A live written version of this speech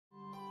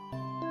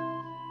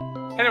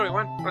Hello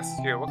everyone, Roxas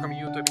here, welcome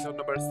you to episode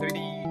number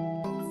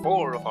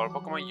 74 of our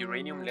Pokémon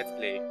Uranium Let's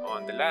Play.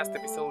 On the last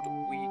episode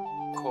we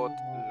caught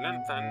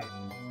Lanthan,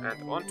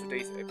 and on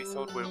today's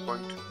episode we're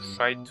going to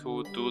try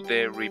to do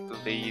the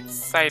replayed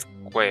side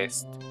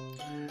quest.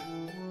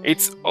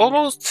 It's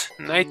almost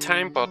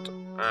nighttime, but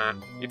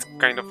it's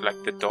kind of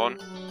like the dawn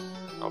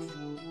of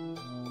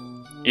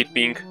it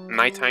being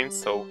nighttime,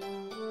 so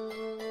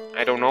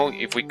I don't know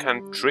if we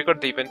can trigger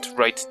the event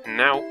right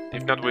now.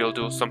 If not, we'll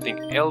do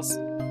something else.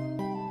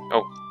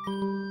 Oh,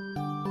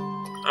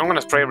 I'm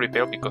gonna try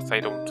repel because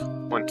I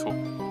don't want to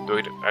do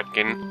it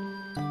again.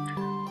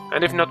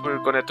 And if not, we're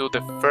gonna do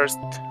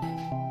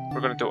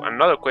we're gonna do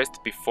another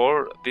quest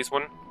before this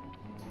one.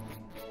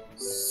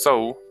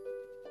 So,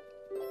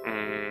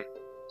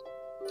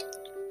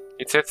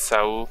 it said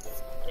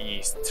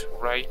southeast,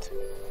 right?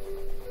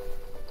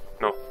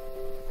 No,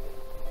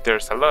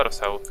 there's a lot of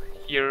south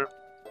here.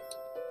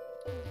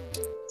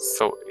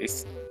 So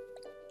is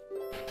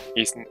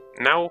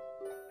now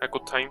a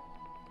good time?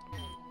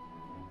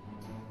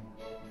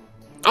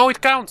 Oh,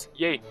 it counts!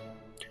 Yay!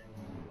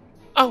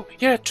 Oh,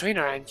 you're a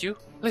trainer, aren't you?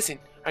 Listen,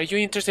 are you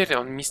interested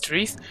in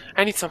mysteries?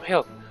 I need some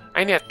help.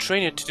 I need a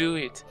trainer to do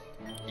it.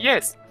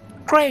 Yes!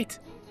 Great!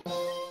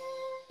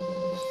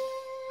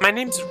 My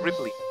name's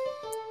Redpley.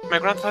 My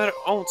grandfather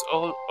owns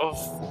all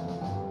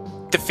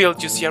of the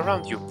field you see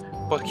around you,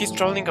 but he's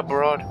traveling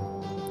abroad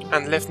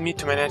and left me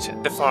to manage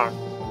the farm.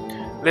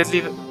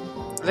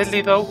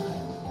 Lately though,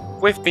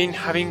 we've been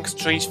having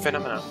strange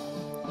phenomena.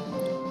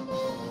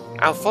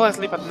 I'll fall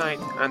asleep at night,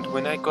 and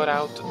when I got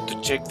out to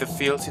check the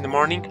fields in the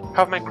morning,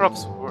 half my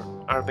crops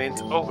are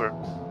bent over.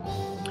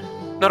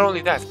 Not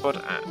only that,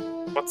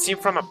 but seen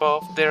from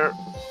above, they're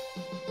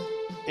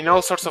in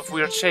all sorts of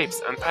weird shapes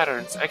and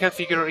patterns. I can't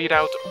figure it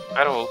out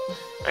at all.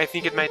 I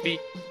think it might be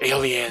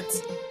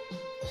aliens.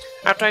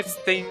 I've tried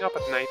staying up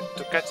at night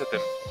to catch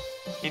them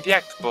in the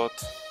act, but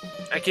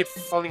I keep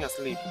falling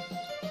asleep.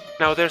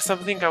 Now there's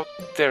something out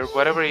there,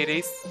 whatever it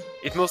is,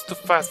 it moves too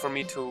fast for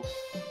me to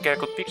get a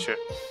good picture.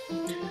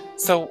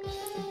 So,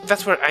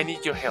 that's where I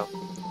need your help.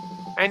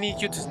 I need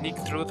you to sneak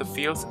through the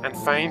fields and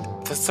find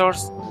the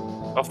source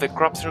of the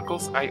crop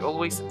circles I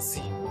always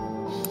see.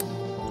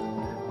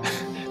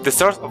 The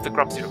source of the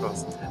crop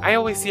circles. I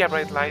always see a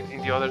bright light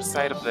in the other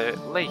side of the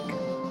lake.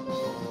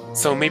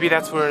 So maybe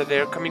that's where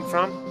they're coming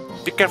from?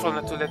 Be careful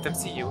not to let them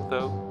see you,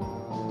 though.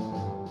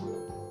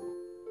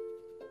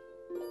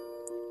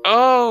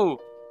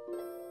 Oh!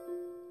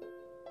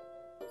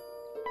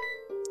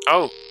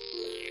 Oh!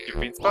 You've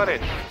been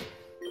spotted!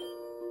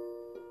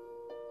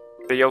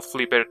 The yellow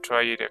flea better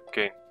try it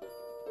again.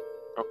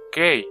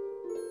 Okay.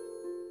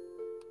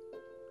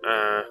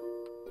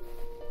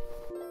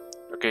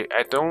 Okay,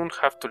 I don't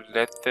have to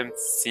let them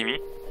see me.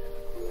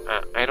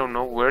 I don't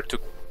know where to...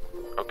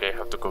 Okay, I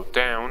have to go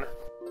down.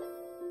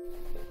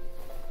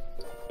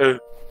 Okay.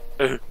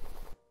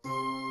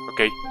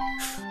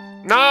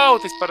 No!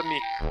 They spotted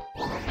me!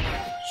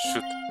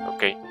 Shoot.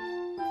 Okay.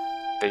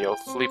 The yellow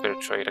flea better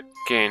try it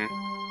again.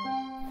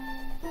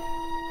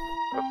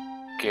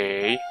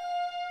 Okay.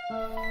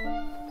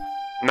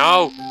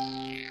 No!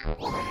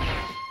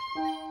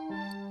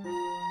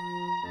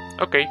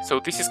 Okay, so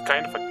this is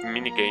kind of a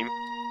mini game,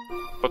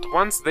 but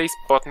once they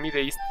spot me,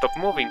 they stop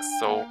moving,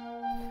 so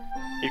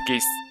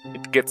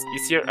it gets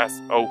easier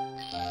as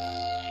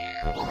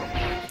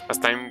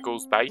time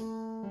goes by.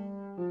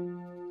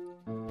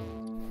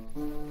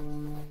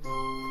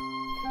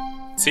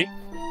 See?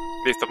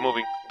 They stop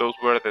moving. Those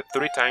were the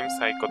 3 times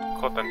I got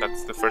caught, and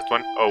that's the first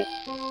one. Oh.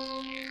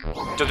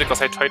 Just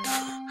because I tried to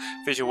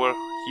figure where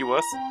he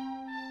was.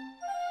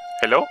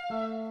 Hello?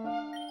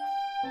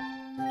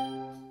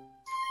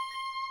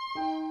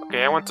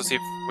 Okay, I want to see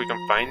if we can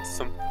find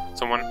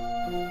someone.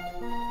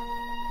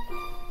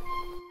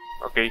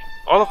 Okay,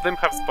 all of them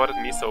have spotted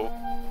me, so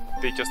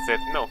they just said,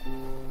 no.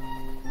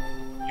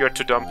 You're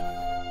too dumb,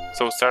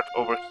 so start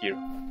over here.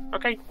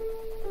 Okay.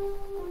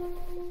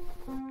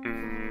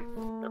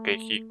 Okay,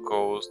 he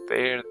goes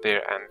there,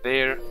 there, and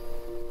there.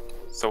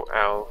 So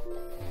I'll...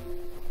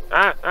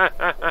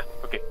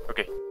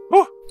 Okay.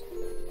 Woo!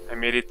 I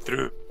made it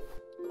through.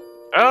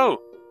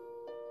 Oh!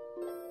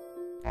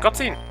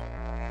 Cutscene!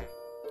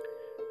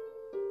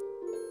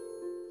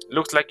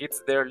 Looks like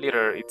it's their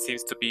leader. It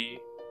seems to be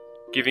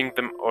giving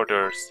them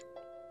orders.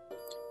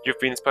 You've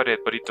been spotted,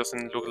 but it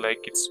doesn't look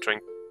like it's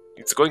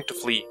going to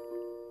flee.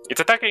 It's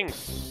attacking!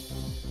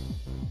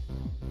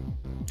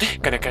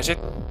 Can I catch it?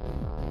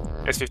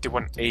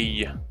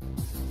 S51A.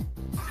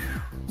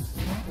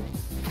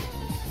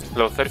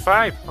 Level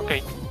 35,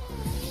 okay.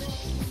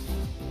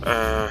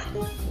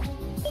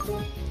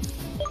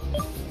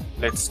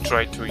 Let's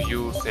try to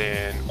use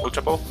an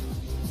Ultra Ball.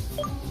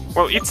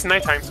 Well, it's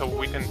nighttime, so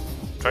we can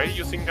try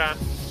using a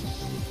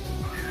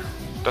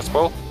Dust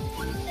Ball.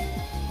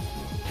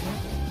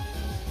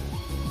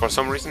 For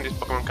some reason, this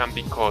Pokemon can't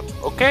be caught.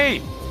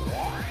 Okay!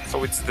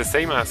 So it's the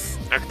same as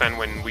Actan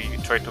when we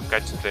try to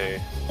catch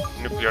the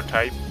nuclear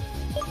type.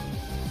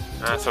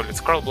 So let's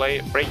Scroll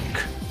Break.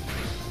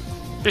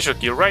 Visual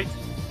Gear, right?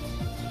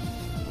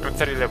 I'm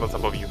 30 levels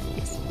above you.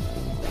 Yes.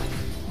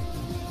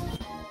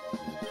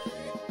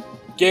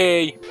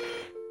 Yay!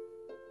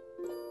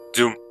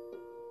 Zoom.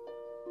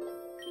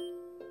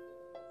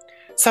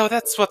 So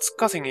that's what's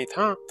causing it,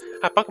 huh?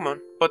 A Pokémon,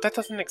 but that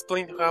doesn't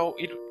explain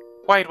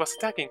why it was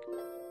attacking.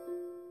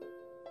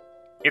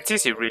 It's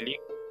easy, really.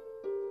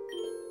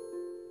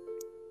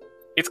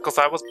 It's cause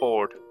I was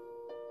bored.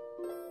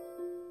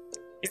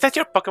 Is that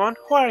your Pokémon?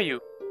 Who are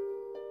you?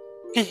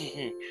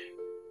 Hehehe.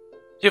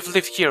 You've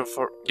lived here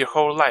for your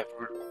whole life,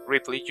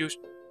 Redpley.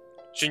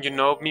 Shouldn't you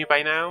know me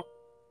by now?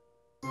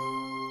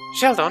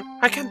 Sheldon,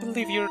 I can't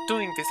believe you're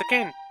doing this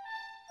again.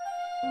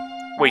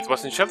 Wait,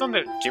 wasn't Sheldon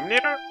the gym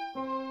leader?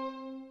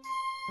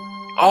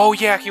 Oh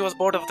yeah, he was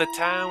bored of the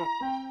town.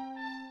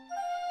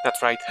 That's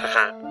right,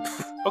 haha.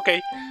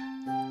 Okay.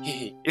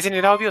 Isn't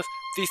it obvious?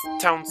 This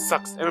town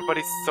sucks.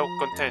 Everybody's so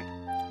content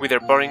with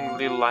their boring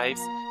little lives.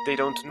 They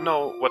don't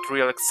know what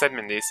real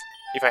excitement is.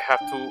 If I have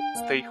to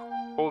stay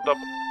holed up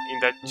in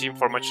that gym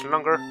for much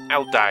longer,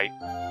 I'll die.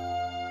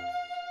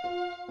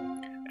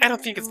 I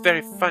don't think it's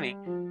very funny,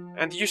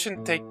 and you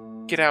shouldn't take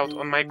it out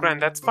on my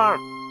granddad's farm.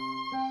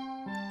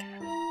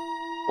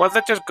 Well,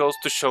 that just goes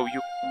to show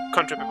you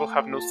country people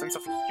have no sense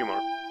of humor.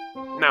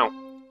 Now,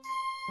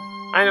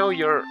 I know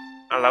you're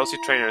a lousy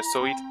trainer,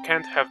 so it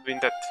can't have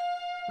been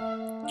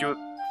you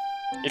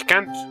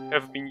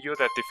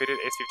that defeated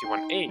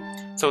S51A.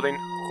 So then,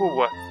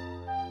 who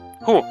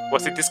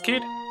was it? This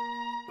kid?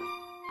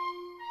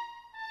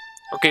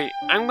 Okay,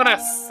 I'm gonna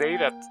say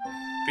that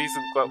this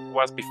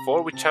was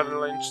before we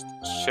challenged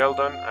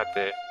Sheldon at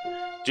the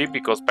gym,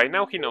 because by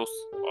now he knows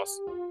us.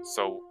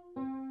 So,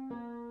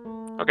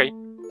 okay.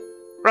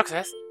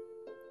 Roxas,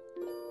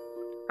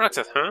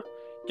 huh?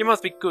 You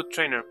must be a good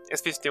trainer.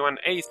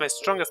 S51A is my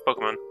strongest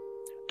Pokémon.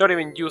 I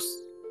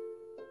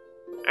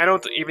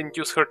don't even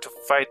use her to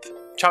fight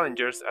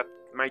challengers at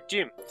my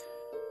gym.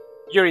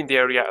 You're in the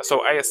area,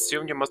 so I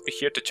assume you must be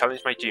here to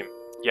challenge my gym.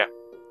 Yeah.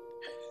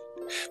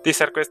 This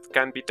side quest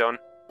can be done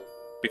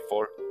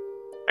before.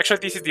 Actually,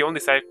 this is the only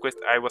side quest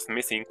I was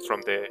missing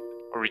from the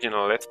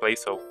original Let's Play,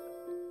 so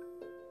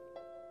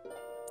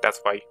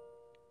that's why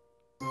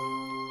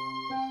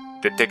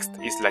the text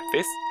is like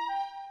this.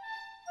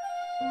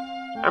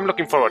 I'm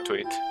looking forward to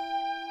it.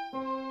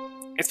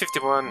 It's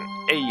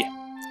 51A.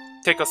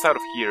 Take us out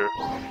of here.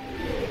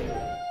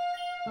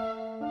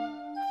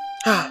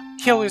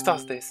 He always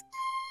does this.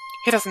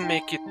 He doesn't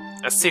make it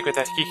a secret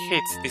that he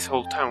hates this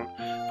whole town,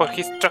 but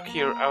he's stuck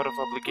here out of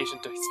obligation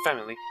to his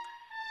family.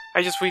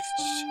 I just wish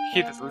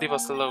he'd leave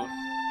us alone.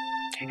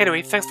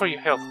 Anyway, thanks for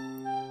your help.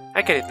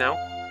 I get it now.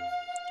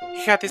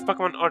 He had this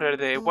Pokémon order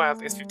the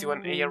wild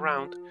S51A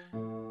around.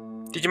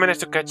 Did you manage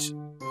to catch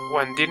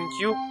one, didn't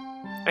you?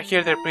 I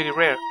hear they're pretty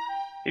rare.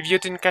 If you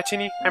didn't catch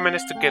any, I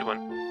managed to get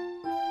one.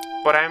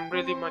 But I'm not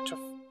really much of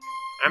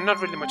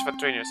a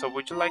trainer, so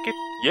would you like it?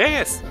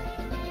 Yes!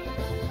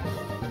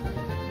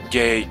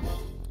 Yay!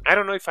 I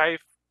don't know if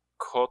I've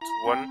caught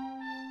one.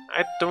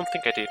 I don't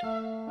think I did.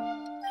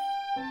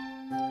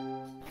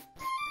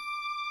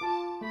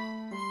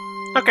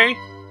 Okay.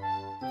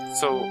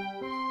 So,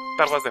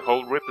 that was the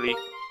whole Redpley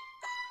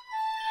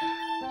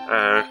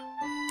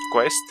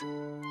quest.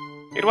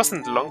 It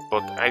wasn't long,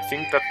 but I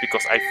think that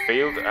because I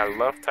failed a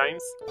lot of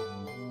times.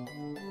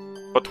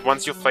 But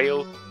once you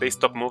fail, they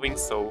stop moving,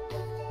 so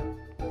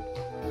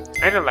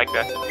I don't like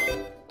that.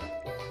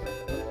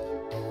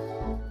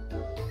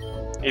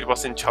 It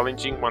wasn't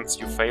challenging once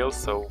you fail,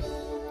 so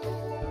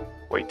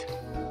wait.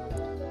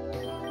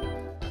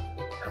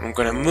 I'm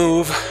gonna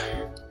move.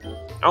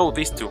 Oh,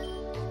 these two.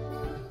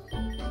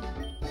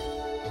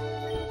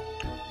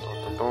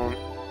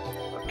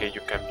 Okay,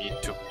 you can be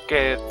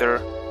together.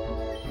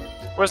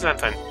 Where's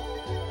Lantan?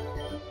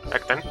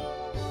 Actan?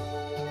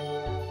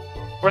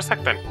 Where's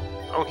Actan?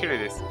 Oh, here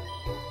it is.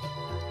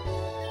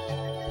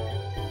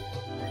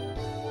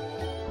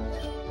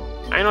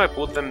 I know I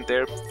put them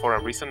there for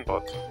a reason,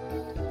 but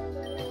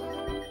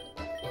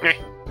and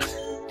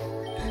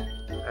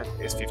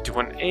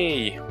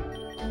S51A.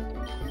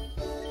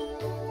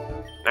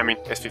 I mean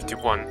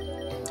S51.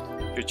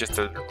 You're just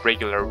a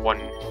regular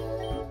one.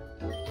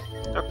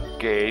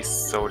 Okay,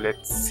 so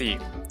let's see.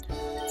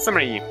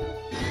 Summary.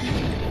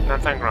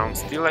 Nathan ground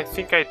steel, I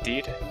think I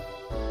did.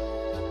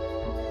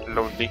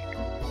 Lonely.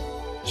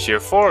 Sheer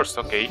force,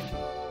 okay.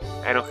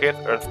 Iron head,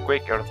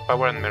 earthquake, earth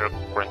power, and metal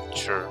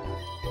cruncher.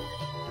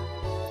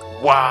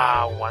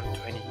 Wow,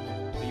 120.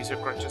 The user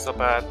crunches up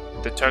at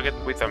the target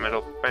with a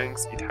metal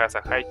fangs. It has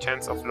a high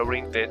chance of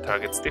lowering the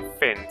target's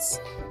defense.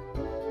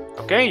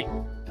 Okay.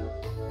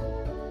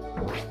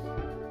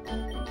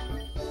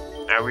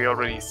 Now we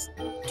already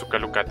took a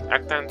look at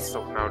Actan,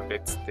 so now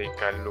let's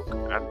take a look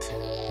at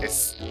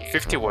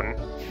S51.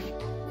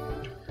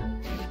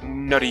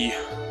 Nutty.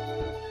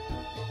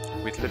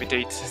 With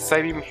Levitate,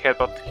 Psybeam,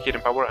 Headbutt,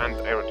 Hidden Power, and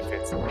Iron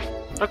Defense.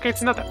 Okay,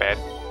 it's not that bad.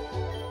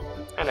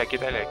 I like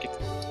it, I like it.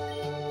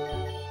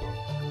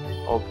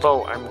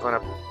 Although, I'm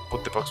gonna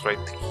put the box right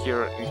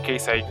here in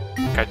case I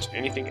catch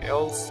anything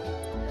else.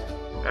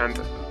 And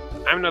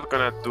I'm not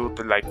gonna do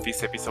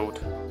this episode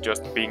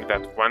just being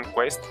that one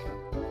quest.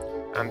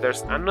 And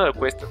there's another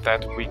quest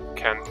that we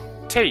can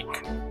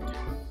take.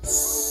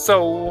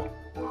 So,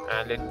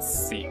 Let's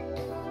see.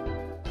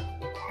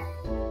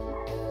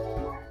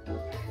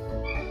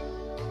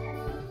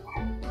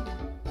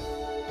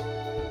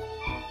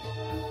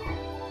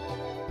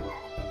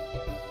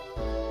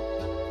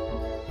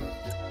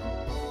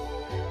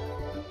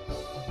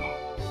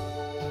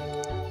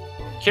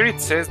 Here it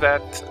says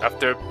that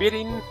after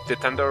beating the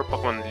Tandor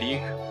Pokemon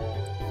League,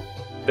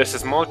 there's a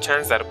small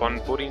chance that upon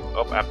booting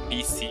up a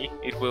PC,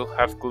 it will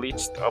have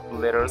glitched up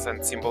letters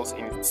and symbols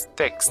in its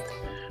text.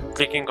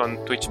 Clicking on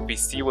Twitch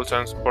PC will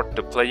transport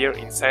the player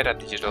inside a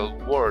digital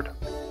world.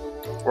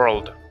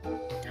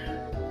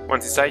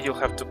 Once inside, you'll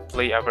have to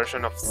play a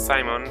version of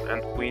Simon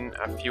and win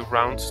a few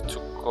rounds to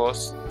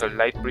cause the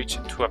light bridge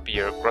to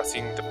appear.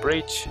 Crossing the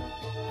bridge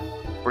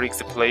brings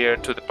the player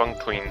to the Punk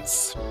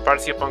Twins,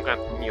 Parsiopunk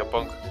and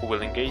Neopunk, who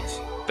will engage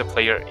the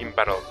player in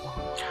battle.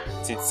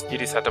 Since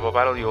it is a double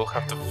battle, you'll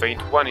have to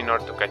feint one in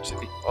order to catch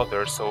the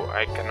other, so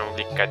I can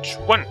only catch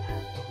one.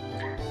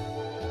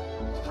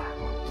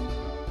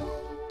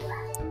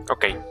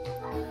 Okay.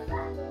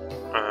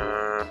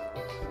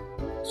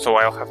 So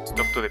I'll have to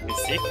talk to the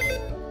PC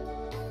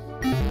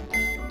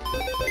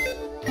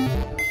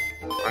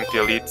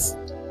until it's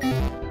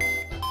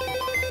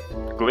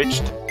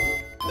glitched.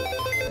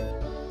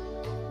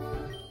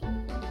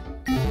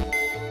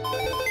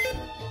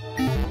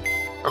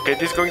 Okay,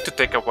 this is going to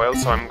take a while,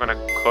 so I'm gonna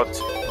cut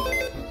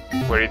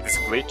where it is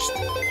glitched.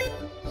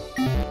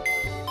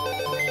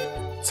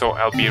 So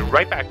I'll be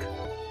right back.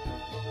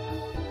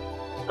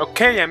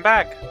 Okay, I'm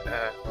back.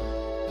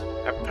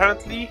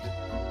 Apparently,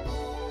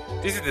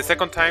 this is the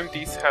second time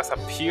this has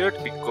appeared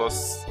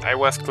because I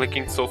was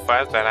clicking so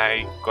fast that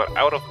I got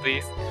out of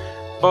this.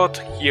 But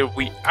here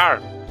we are.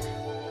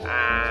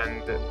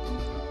 And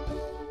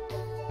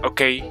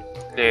okay,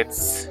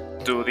 let's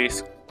do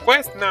this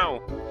quest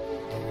now.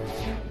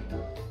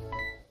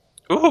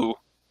 Ooh,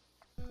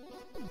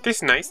 this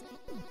is nice.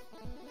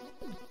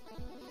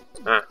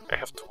 I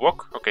have to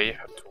walk. Okay, I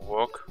have to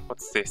walk.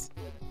 What's this?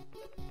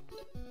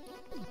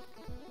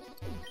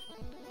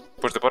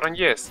 Push the button,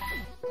 yes.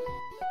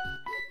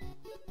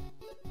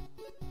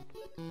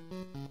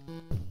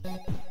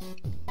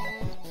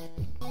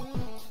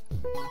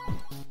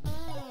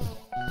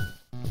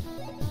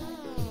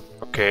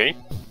 Okay.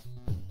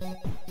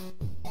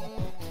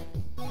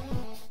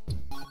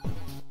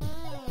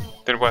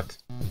 Then what?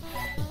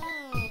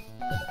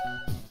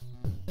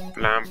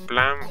 Blam,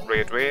 blam,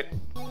 red, red,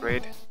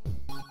 red,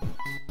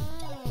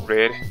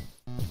 red,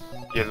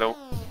 yellow,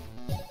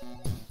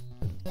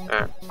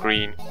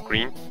 green,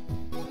 green.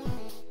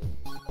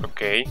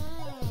 Okay.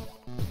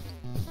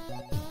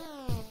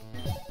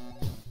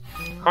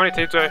 How many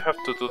times do I have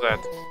to do that?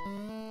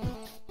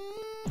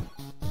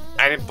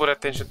 I didn't put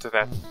attention to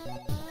that.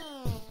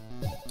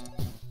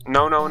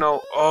 No, no,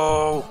 no.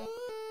 Oh!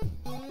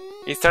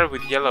 It started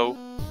with yellow.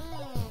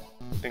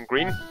 Then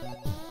green.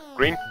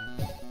 Green.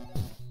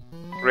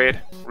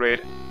 Red.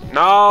 Red.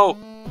 No!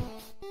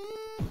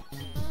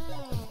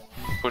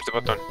 Push the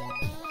button.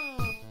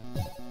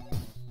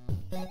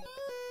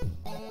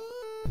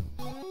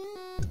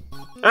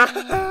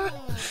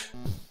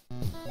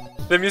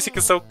 The music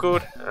is so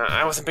good.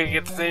 I wasn't paying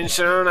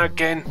attention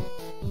again.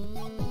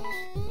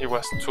 It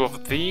was two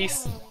of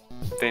these,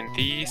 then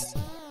these,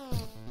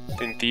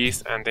 then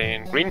this, and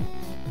then green.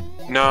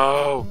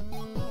 No!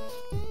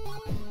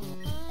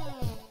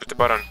 Push the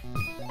button.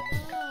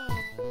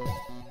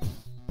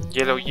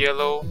 Yellow,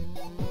 yellow,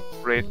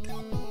 red,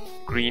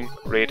 green,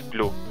 red,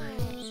 blue.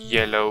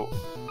 Yellow,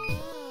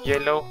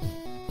 yellow.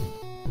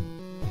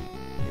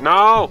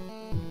 No!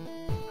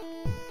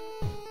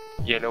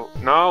 Yellow,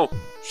 no!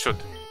 Shoot.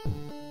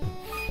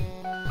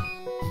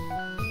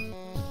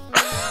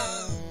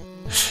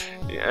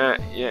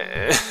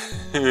 Yeah.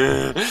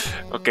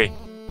 Okay.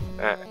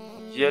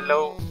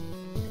 Yellow,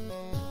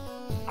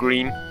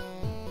 green,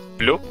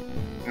 blue?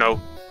 No.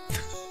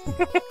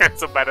 I'm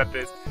so bad at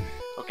this.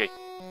 Okay,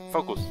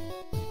 focus.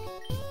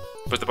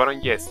 Push the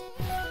button, yes.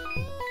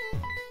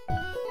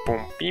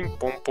 Pum, pim,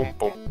 pum, pum,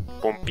 pum.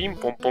 Pum, pim,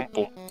 pum, pum,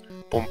 pum.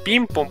 Pum,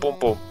 pim, pum, pum,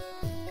 pum.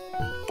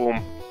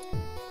 Pum,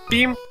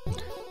 pim,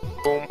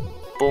 pum,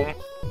 pum,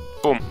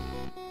 pum.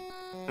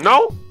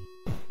 No?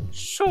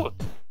 Shoot.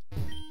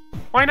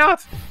 Why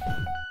not?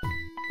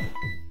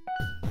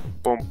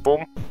 Boom,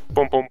 boom,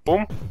 boom, boom,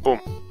 boom, boom,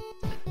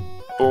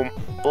 boom,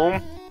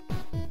 boom,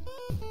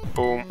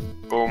 boom,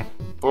 boom,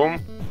 boom,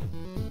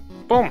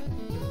 boom.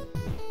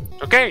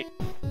 Okay.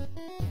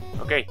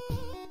 Okay.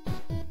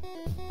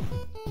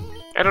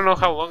 I don't know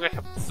how long I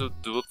have to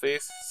do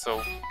this,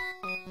 so.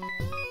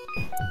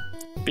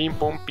 Pim,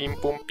 boom, pim,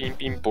 boom, pim,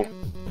 pim, boom.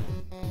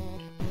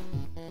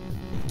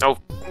 Oh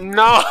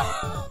no!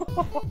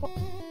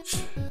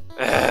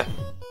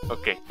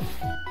 Okay.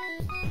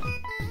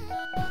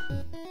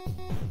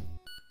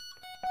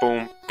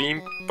 Boom,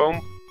 bim,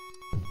 boom.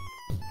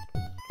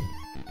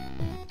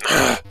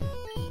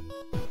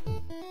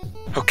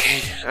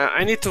 Okay,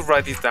 I need to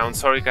write this down.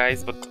 Sorry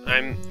guys, but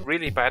I'm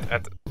really bad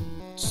at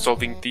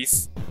solving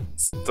this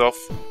stuff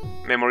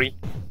memory.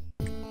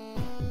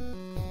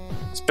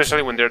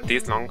 Especially when they're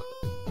this long.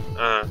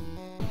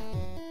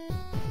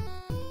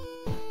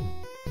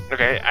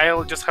 Okay,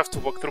 I'll just have to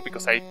walk through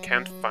because I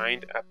can't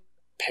find a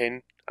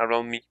pen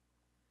around me.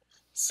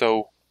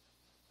 So...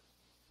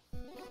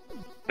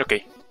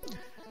 Okay.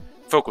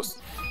 Focus.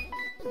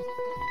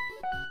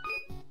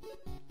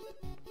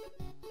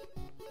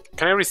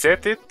 Can I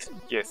reset it?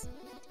 Yes.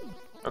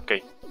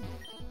 Okay.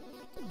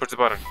 Push the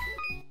button.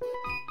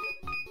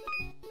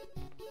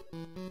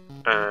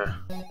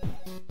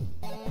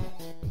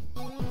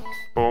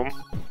 Boom.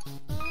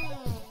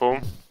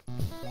 Boom.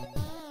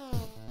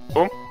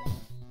 Boom.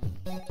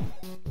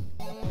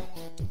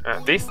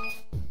 This.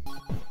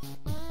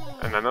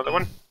 And another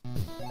one.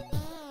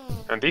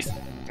 And this.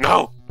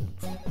 No!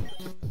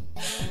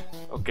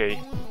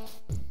 Okay.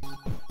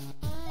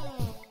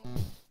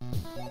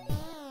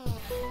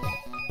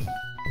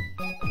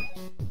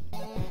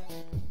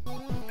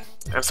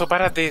 I'm so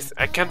bad at this,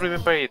 I can't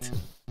remember it.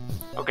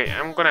 Okay,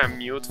 I'm gonna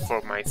mute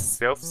for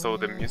myself so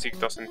the music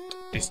doesn't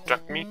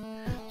distract me.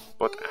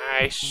 But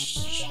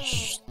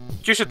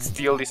you should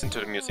still listen to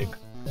the music.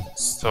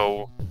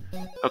 So,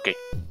 okay.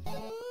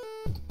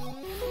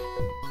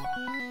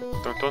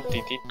 Ton ton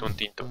tin tin ton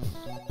tin ton.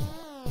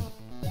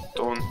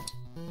 Ton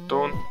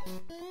ton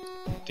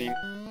tin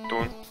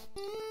ton.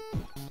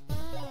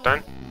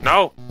 Done?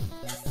 No!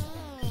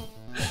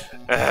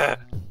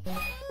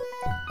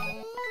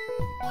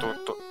 Ton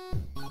ton.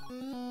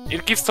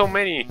 It gives so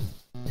many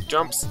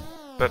jumps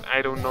that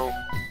I don't know.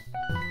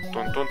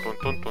 Ton ton ton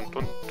ton ton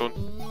ton ton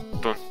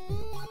ton.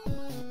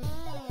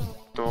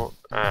 Ton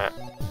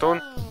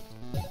ton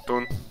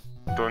ton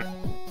ton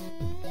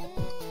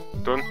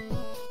ton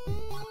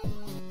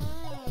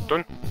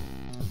ton.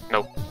 No.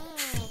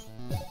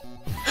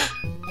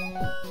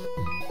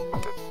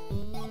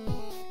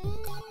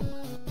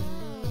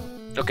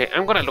 Okay,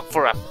 I'm gonna look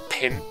for a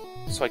pen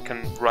so I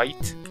can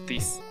write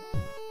this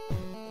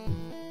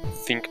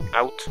thing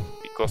out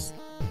because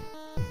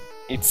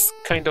it's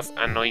kind of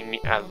annoying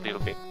me a little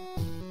bit.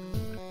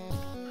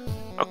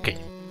 Okay,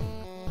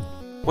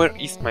 where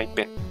is my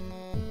pen?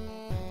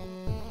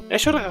 I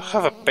should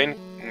have a pen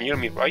near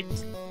me, right?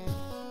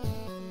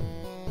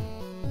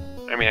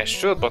 I mean, I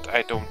should, but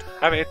I don't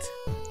have it.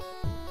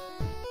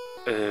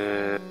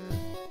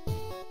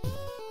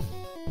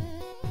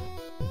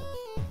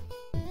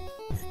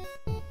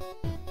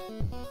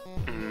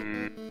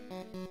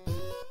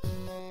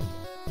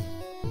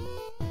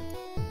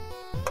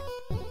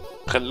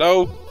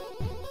 Hello?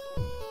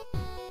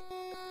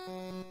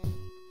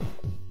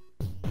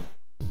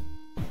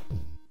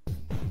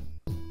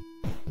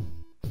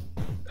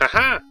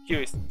 Haha!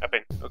 Here is a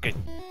pen. Okay.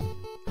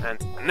 And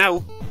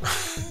now...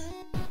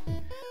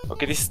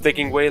 Okay, this is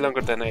taking way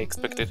longer than I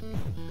expected.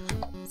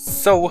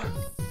 So,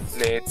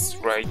 let's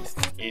write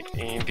it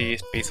in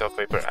this piece of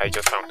paper I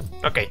just found.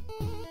 Okay.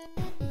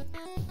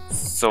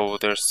 So,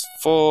 there's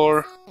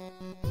 4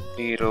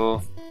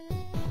 little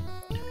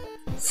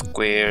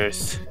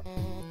squares.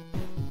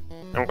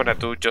 I'm gonna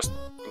do just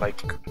like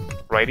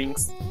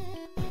writings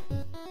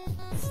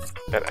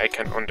that I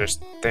can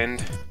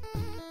understand.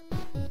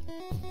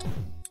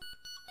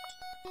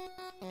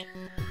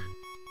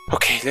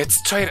 Okay, let's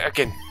try it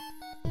again.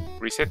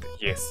 Reset,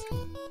 yes.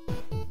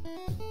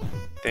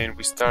 Then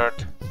we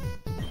start.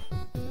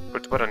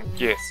 Put the button,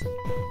 yes.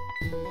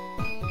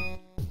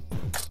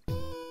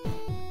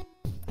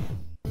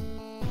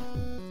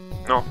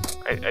 No,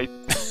 I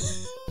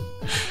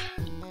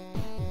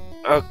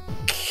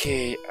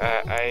Okay,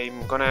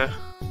 I'm gonna...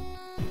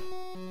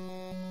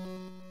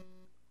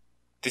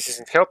 This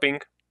isn't helping.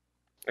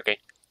 Okay,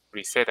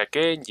 reset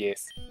again,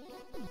 yes.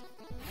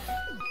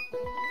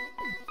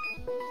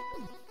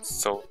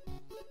 So,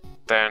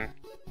 tan.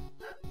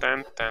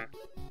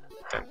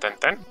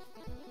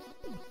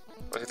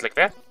 Was it like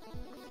that?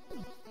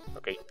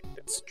 Okay,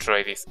 let's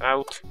try this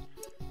out.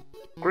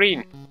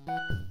 Green.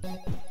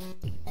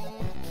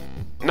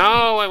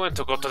 No, I want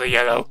to go to the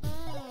yellow.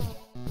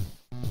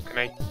 Can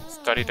I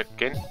start it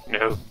again?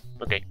 No.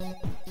 Okay.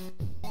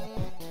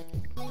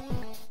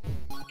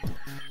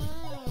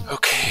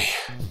 Okay.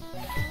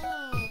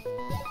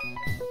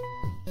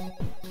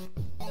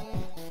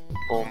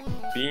 Boom,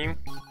 beam.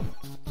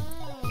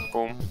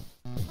 Boom.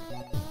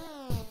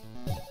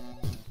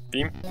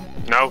 Beam.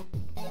 No.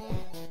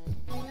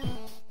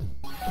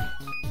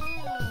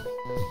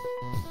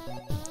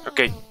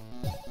 Okay.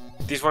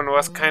 This one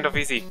was kind of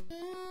easy.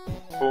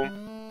 Boom.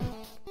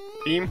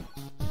 Beam.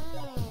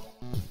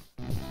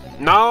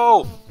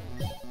 No!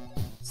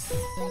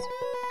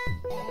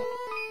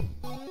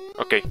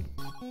 Okay.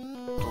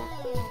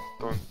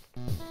 Dun.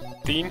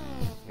 Teen.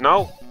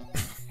 No!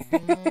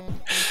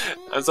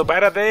 I'm so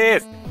bad at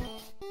this!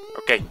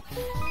 Okay.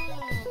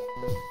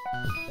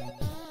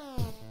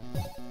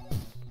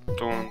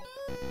 Dun.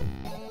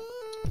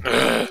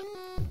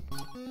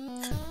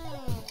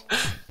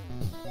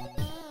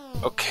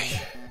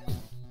 Okay.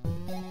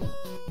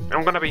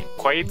 I'm gonna be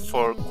quiet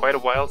for quite a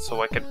while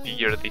so I can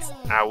figure this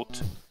out.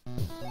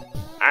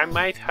 I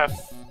might have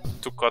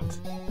to cut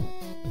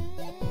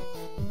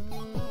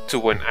to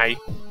when I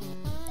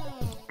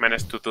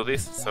manage to do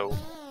this, so...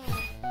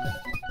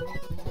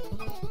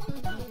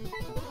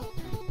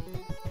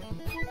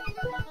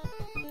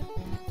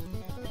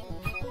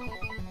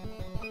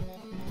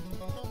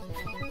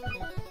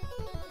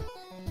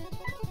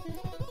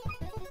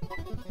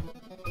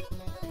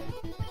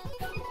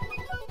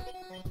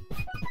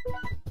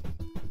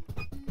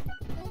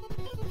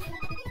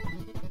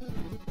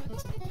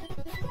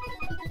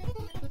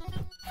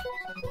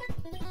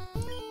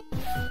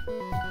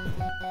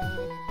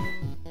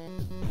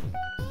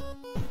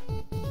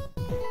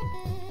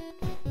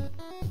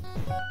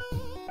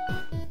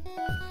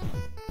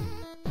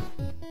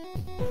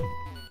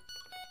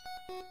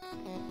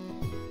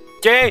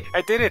 Yay!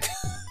 I did it!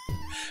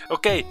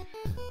 Okay.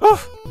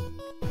 Oof.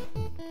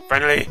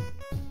 Finally.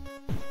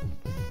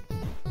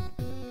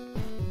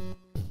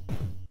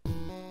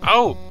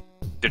 Oh!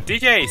 The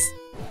DJs!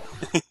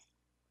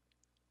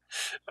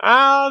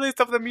 Oh, they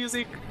stopped the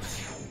music!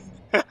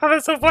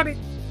 That's so funny!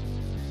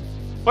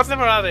 What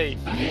level are they?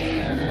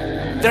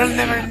 They're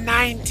level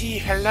 90!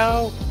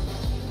 Hello!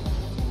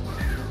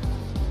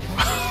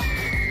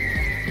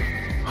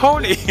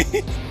 Holy!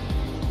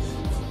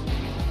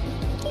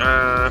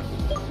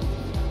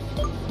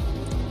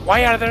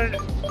 Why are there...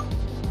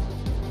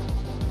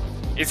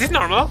 Is it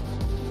normal?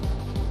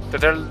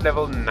 That they're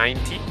level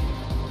 90?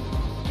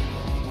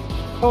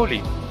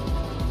 Holy.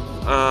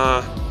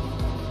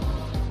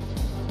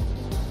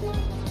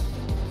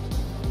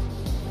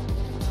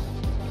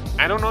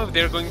 I don't know if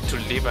they're going to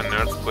leave an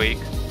earthquake.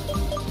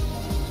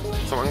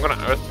 So I'm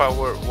gonna earth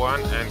power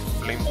one and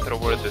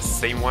flamethrower the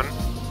same one.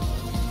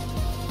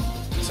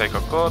 Psycho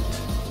Cut.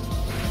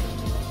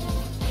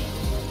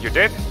 You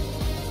dead?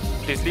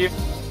 Please leave.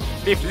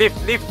 Leave,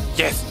 leave, leave!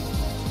 Yes!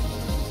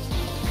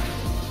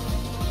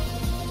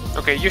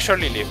 Okay, you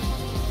surely leave.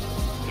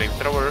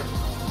 Flamethrower.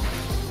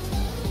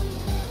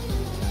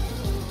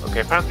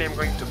 Okay, apparently I'm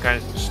going to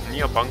catch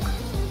Neopunk.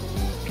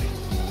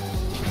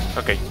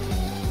 Okay.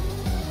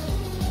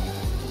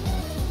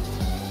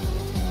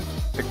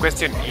 The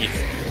question is...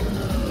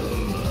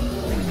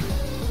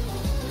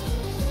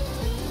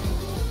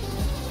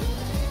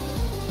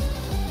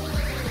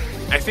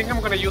 I think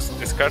I'm gonna use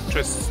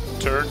Scartre's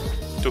turn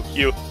to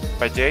heal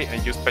Bajay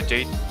and use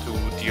Bajay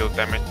to deal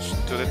damage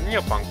to the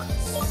Neopunk.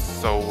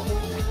 So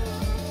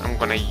I'm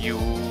gonna use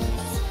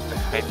the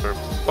Hyper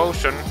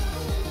Potion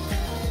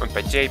on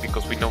Bajay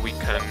because we know we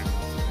can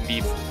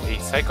leave a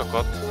Psycho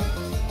Cut.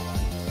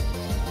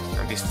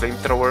 And this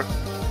Flamethrower.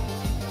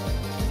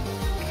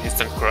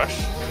 Instant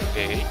Crush.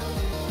 Okay.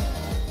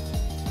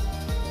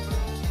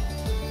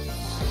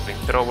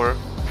 Flamethrower.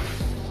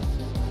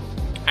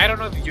 I don't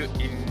know if you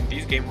in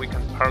this game we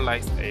can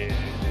paralyze the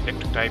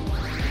electric type.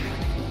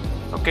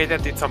 Okay,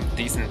 that did some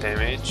decent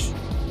damage.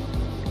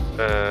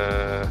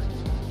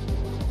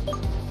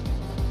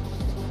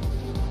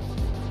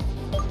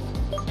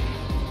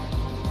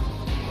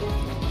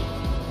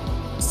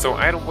 So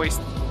I don't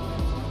waste...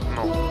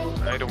 No,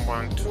 I don't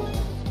want to...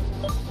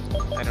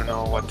 I don't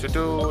know what to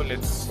do.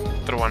 Let's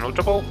throw an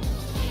Ultra Ball.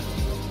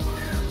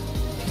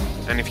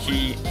 And if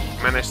he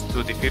managed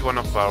to defeat one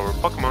of our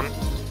Pokémon,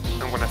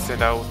 I'm gonna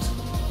send out...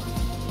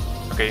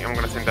 Okay, I'm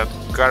gonna send out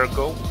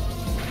Gargo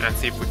and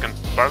see if we can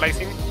paralyze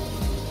him.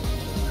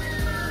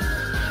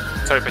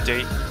 Sorry,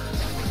 Bajay.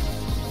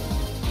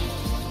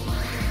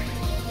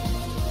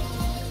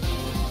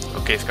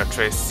 Okay,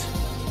 Scartres.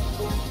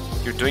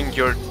 You're doing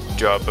your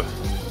job.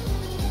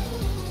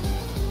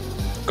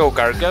 Go,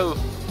 Gargo!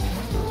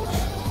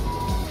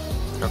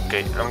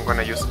 Okay, I'm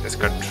gonna use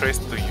Scartres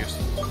to use...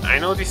 I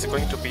know this is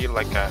going to be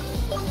like a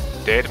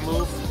dead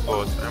move,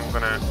 but I'm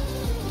gonna...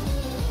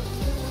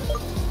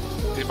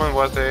 This one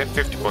was the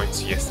 50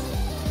 points, yes.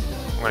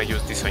 I'm gonna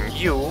use this on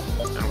you,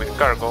 and with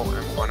Gargo,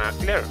 I'm gonna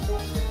clear.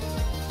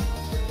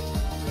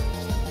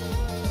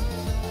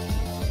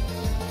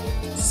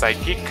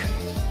 Psychic.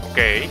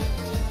 Okay.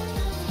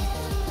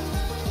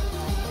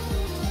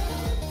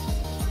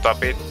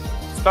 Stop it.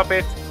 Stop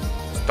it.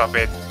 Stop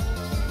it.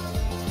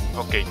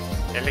 Okay.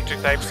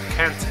 Electric types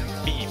can't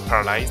be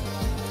paralyzed.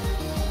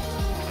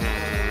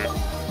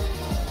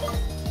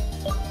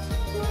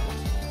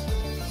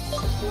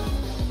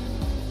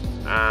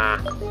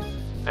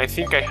 I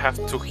think I have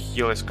to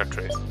heal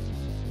Scartres.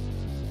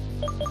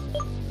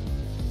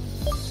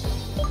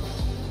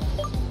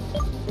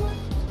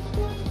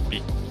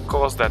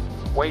 Because that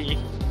way...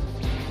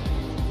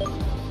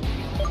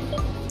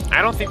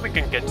 I don't think we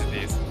can get to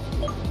this.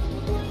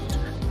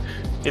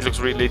 It looks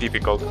really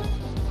difficult.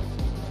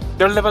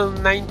 They're level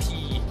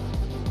 90.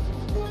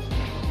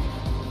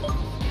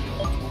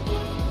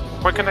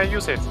 Why can't I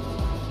use it?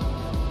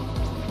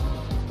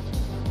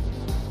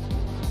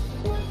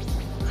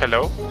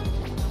 Hello?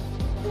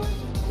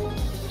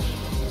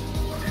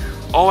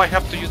 Oh, I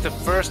have to use the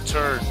first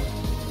turn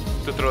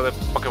to throw the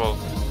Pokeball.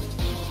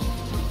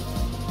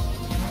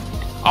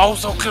 Oh,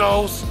 so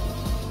close!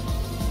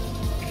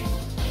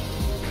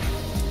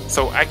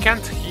 So I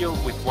can't heal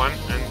with one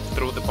and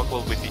throw the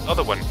Pokeball with the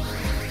other one.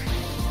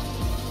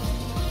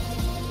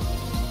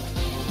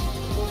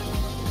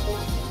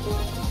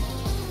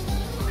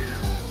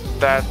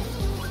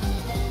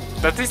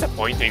 That's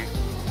disappointing.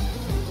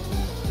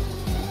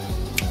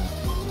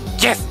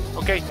 Yes!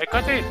 Okay, I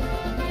caught it!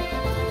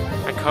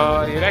 I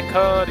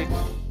caught it!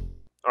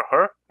 Or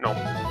her? No.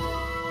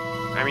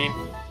 I mean,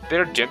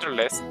 they're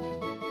genderless.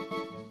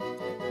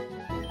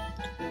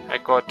 I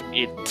got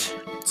it.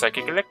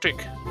 Psychic Electric,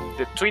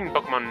 the twin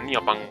Pokemon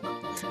Neopunk,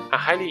 a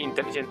highly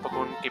intelligent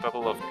Pokemon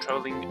capable of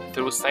traveling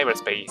through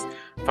cyberspace,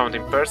 found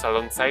in pairs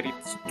alongside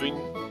its twin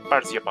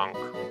Parziopunk.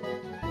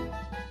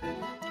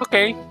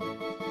 Okay.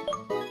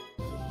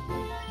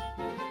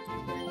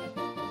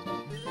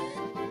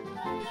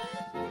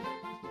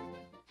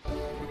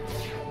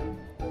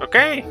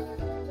 Okay.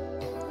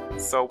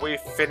 So we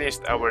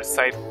finished our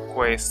side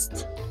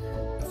quest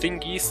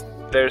thingies.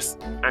 There's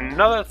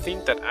another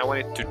thing that I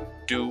wanted to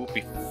do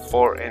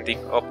before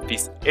ending up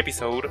this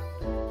episode,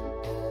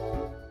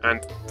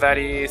 and that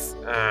is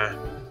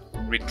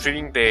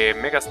retrieving the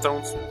Mega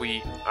Stones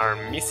we are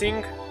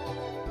missing,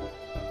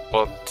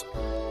 but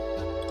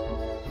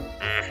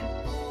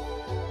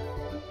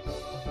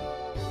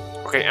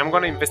okay, I'm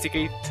gonna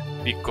investigate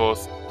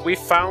because we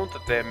found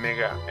the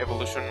Mega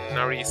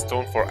Evolutionary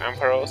Stone for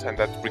Ampharos and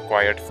that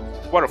required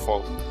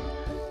Waterfall.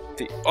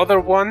 The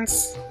other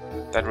ones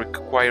that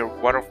require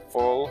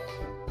Waterfall,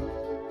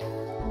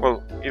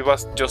 well, it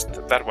was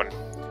just that one.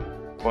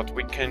 But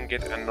we can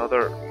get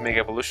another Mega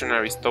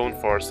Evolutionary Stone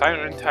for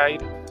Siren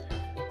Tide,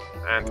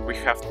 and we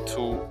have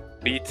to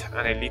beat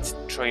an Elite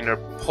Trainer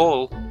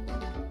Paul,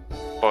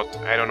 but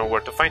I don't know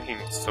where to find him,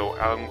 so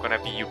I'm gonna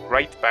be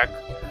right back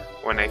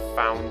when I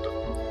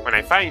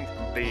find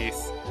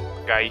this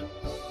guy,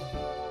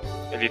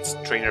 Elite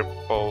Trainer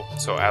Paul.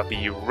 So I'll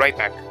be right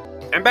back.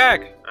 I'm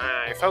back!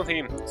 I found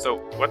him. So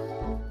what?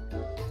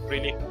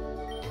 Really?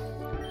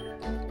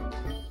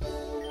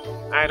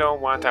 I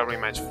don't want a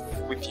rematch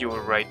with you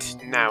right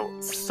now.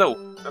 So,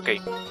 okay.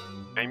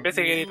 I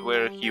investigated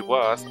where he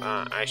was.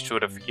 I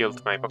should have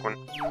healed my Pokemon.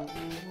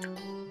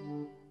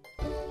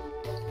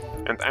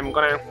 And I'm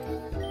gonna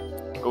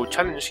go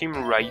challenge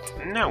him right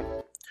now.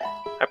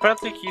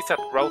 Apparently he's at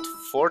Route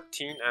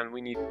 14 and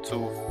we need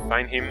to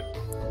find him.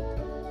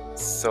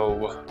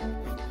 So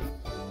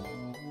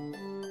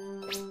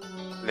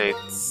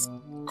let's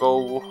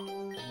go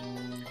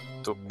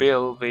to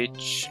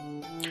Bilbich.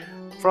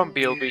 From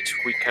Bilbich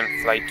we can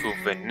fly to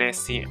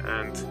Venesi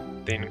and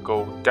then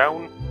go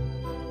down.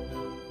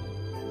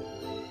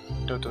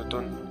 Dun, dun,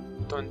 dun,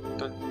 dun,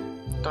 dun,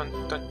 dun,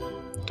 dun,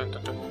 dun,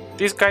 dun, dun.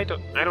 This guy,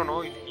 I don't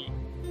know if he...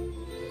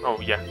 Oh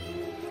yeah.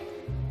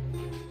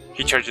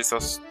 He charges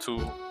us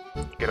to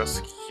get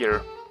us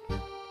here.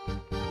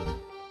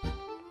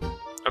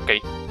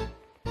 Okay.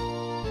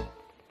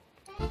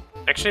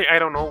 Actually, I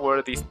don't know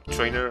where this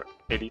trainer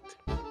Elite...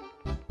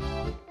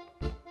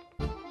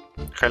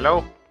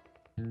 Hello?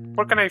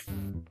 Where can I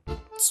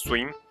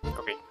swim?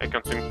 Okay, I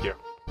can swim here.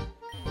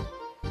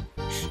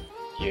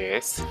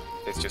 Yes,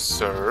 let's just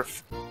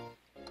surf.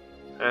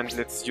 And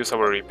let's use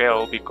our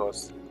repel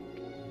because...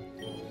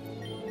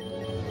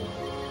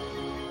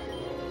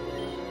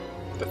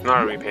 That's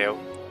not a repel.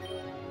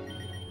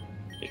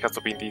 It has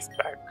to be in this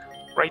bag,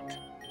 right?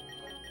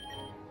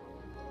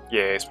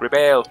 Yes,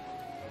 repel!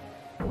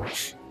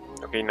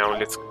 Okay, now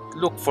let's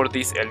look for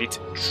this Elite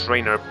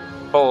Trainer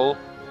Ball.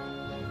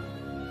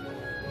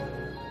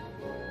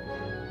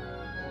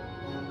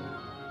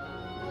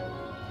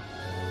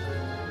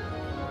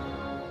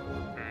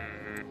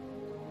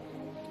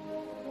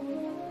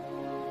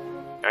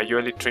 Are you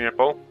Elite Trainer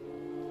Paul?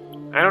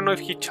 I don't know if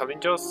he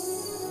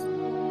challenges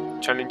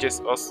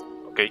us.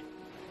 Okay.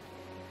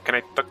 Can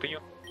I talk to you?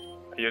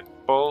 Are you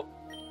Paul?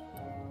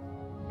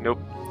 Nope.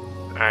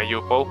 Are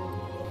you Paul?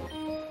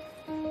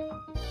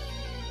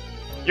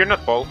 You're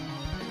not Paul.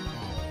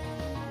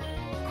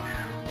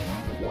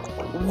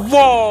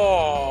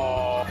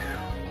 Whoa!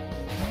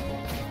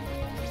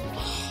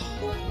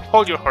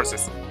 Hold your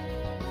horses.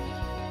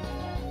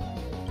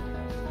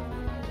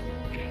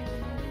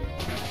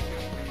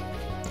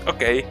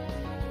 Okay,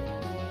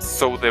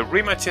 so the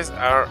rematches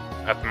are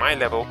at my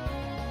level,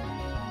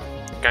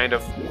 kind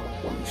of.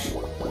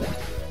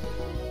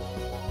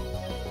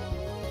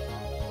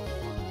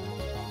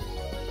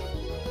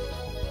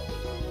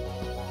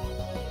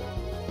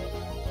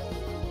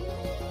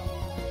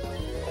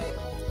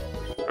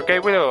 Okay,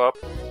 we level up,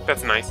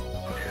 that's nice.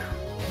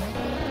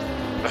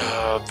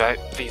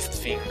 This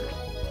thing.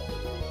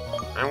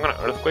 I'm gonna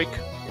Earthquake,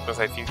 because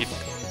I think it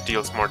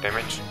deals more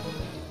damage.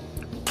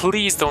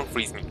 Please don't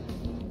freeze me.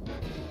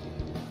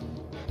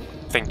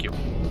 Thank you.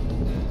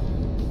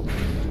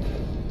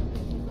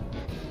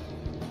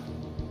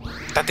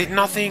 That did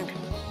nothing!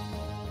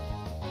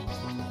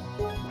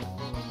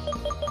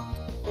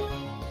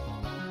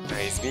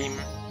 Nice beam.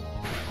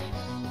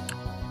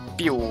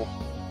 Pew!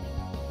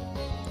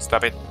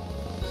 Stop it.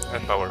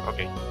 That power,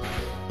 okay.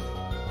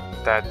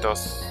 That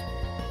does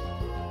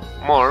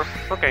more,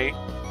 okay.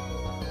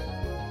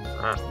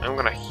 I'm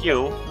gonna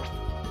heal.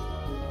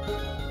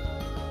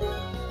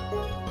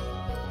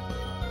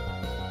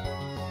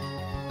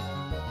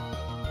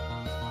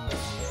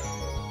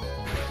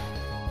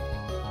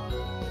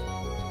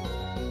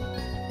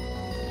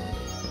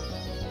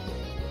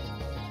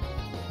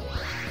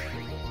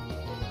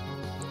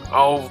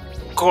 Oh,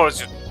 of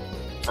course you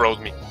froze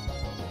me.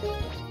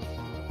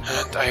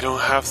 And I don't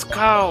have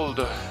Scald.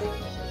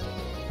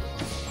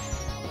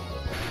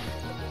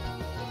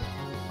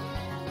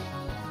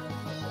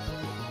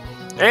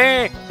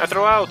 Hey, I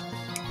throw out.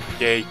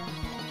 Yay.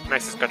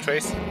 Nice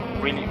catchphrase.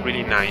 Really,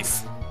 really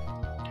nice.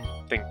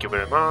 Thank you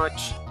very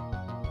much.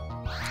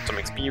 Some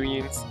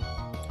experience.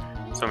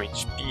 Some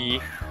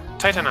HP.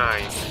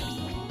 Titanize.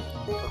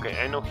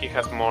 Okay, I know he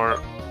has more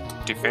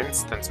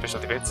defense than special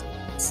defense.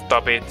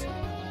 Stop it.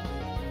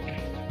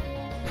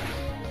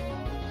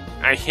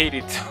 I hate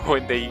it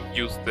when they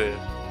use the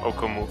Oh,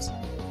 cool moves.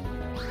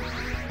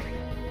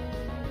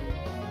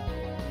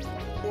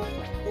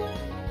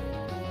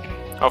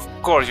 Of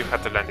course you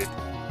had to land it.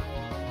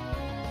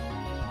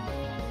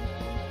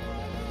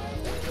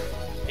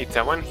 It's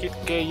a one-hit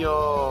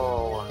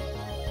KO.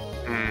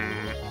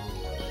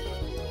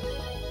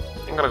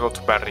 I'm gonna go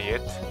to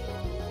Barriet.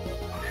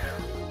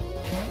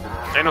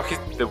 I know he's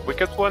the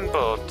weakest one,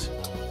 but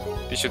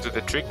this should do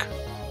the trick.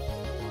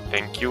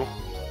 Thank you.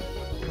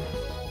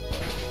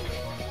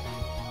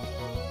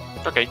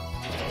 Okay.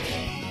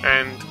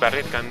 And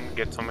Barriet can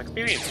get some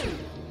experience.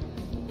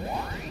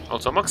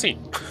 Also Moxie.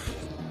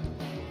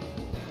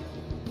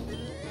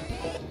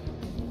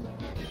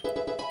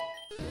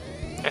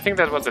 I think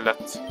that was the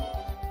last.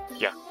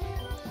 Yeah.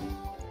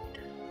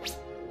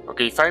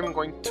 Okay, if I'm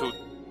going to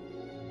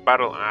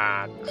battle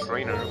a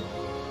trainer,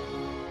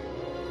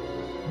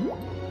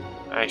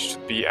 I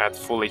should be at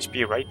full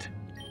HP, right?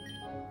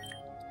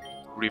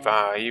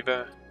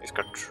 Revive,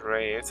 discard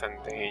traits, and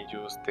then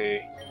use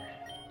the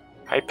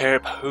Hyper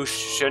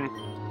Potion.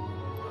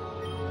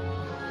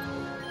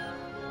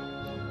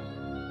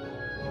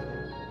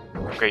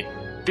 Okay,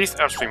 these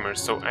are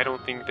swimmers, so I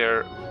don't think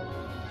they're...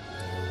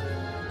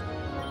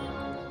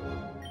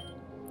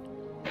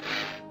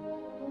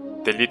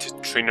 the lead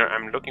trainer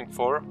I'm looking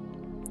for.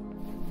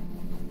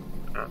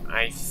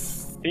 I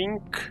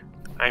think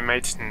I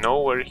might know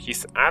where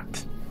he's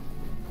at.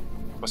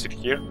 Was it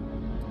here?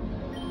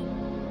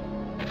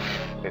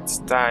 Let's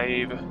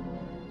dive.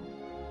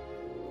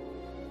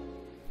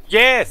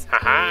 Yes!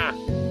 Haha!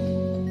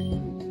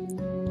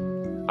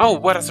 Oh,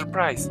 what a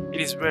surprise!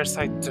 It is rare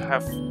sight to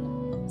have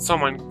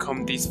someone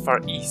come this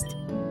far east.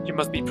 You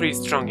must be pretty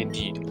strong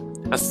indeed.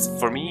 As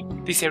for me,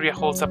 this area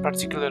holds a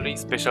particularly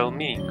special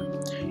meaning.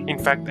 In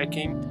fact, I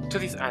came to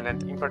this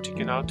island in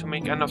particular to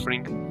make an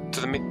offering to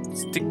the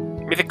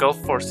mythical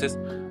forces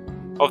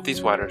of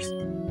these waters.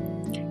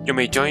 You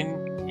may join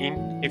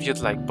in if you'd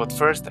like, but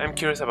first I'm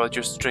curious about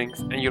your strength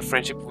and your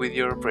friendship with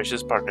your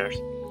precious partners.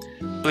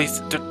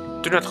 Please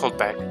do not hold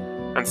back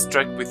and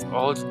strike with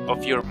all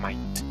of your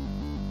might.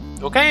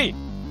 Okay!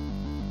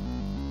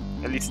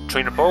 Elite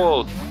Trainer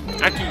Ball!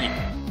 Aki!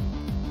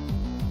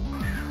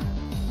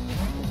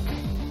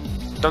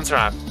 Don't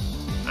trap.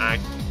 I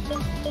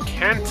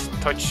can't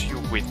touch you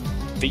with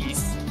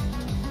these.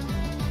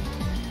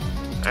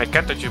 I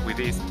can't touch you with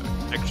this,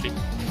 actually.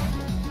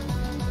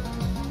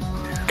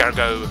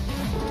 Cargo.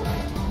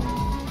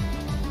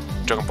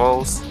 Dragon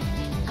Balls.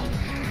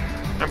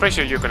 I'm pretty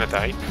sure you're gonna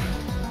die.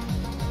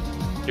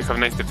 You have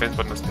nice defense,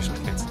 but no special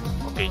defense.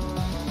 Okay.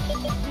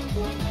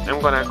 I'm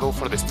gonna go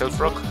for the Stealth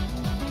Rock.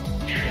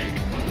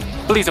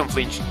 Please don't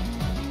flinch.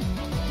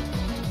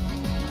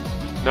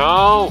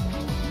 No!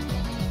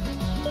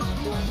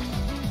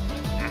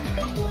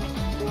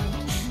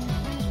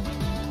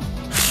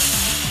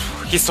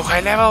 He's so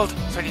high leveled!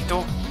 22.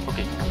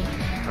 Okay.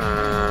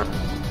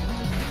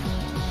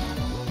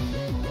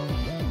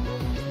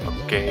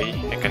 Okay,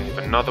 I can leave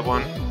another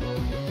one.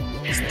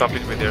 Stop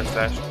it with their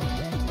slash.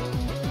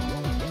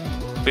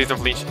 Please don't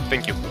flinch.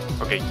 Thank you.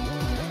 Okay.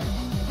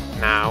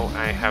 Now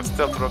I have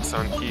Stealth Rocks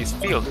on his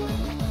field.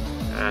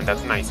 And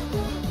that's nice.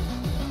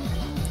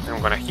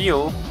 I'm gonna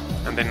heal.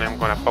 And then I'm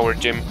gonna Power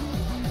Gem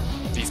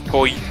this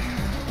boy.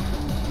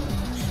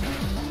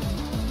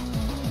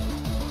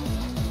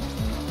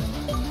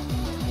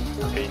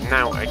 Okay,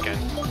 now I can.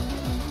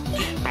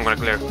 I'm gonna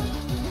clear.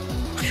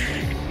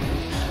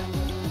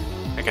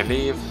 I can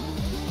leave.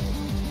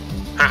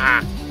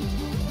 Haha!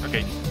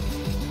 Okay,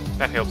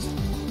 that helps.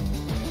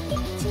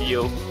 Let's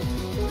heal.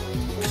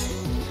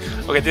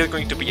 Okay, this is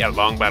going to be a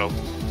long battle,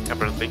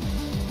 apparently.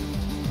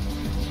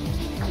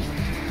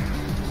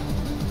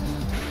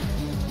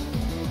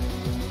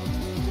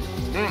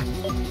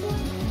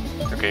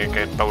 Okay, I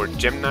can Power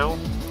Gem now.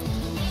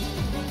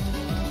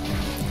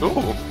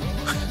 Ooh!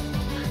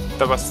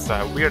 That was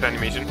a weird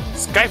animation.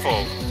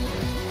 Skyfall!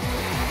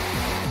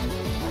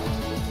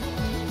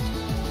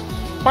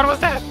 What was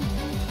that?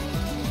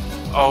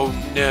 Oh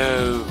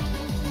no!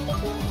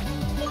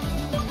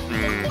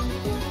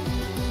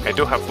 I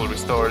do have full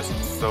restores,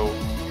 so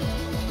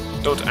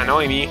don't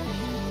annoy me.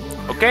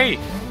 Okay!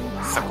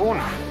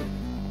 Sakun!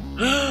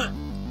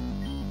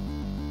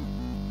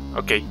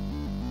 Okay.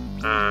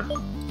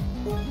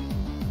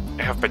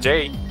 I have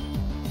Pajay.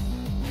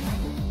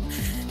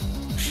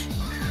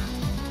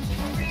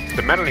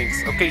 The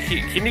Merlins. Okay,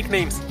 he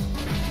nicknames.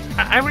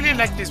 I really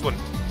like this one.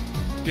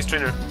 This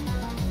trainer.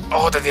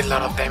 Oh, that did a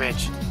lot of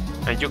damage.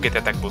 And you get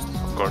attack boost,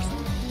 of course.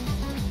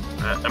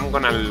 I'm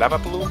gonna Lava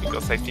Blue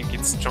because I think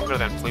it's stronger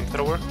than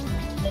Flamethrower.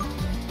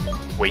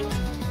 Wait.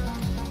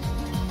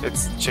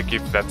 Let's check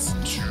if that's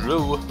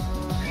true.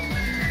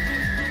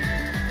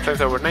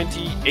 Flamethrower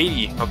 90,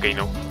 80. Okay,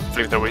 no.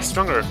 Flamethrower is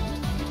stronger.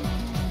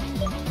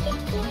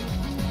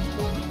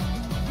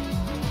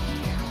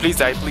 Please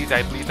die, please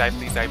die, please die,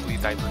 please die,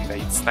 please die, please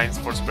die. It's times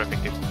 4 super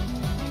effective.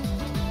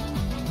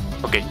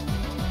 Okay,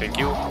 thank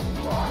you.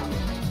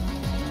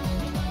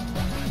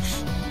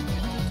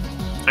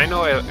 I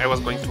know I was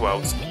going to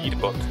outspeed,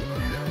 but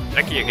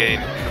Aki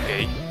again.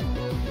 Okay.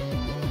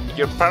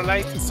 You're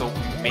paralyzed, so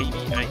maybe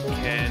I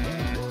can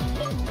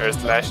air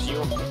slash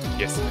you.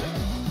 Yes.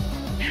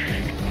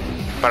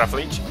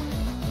 Paraflinch.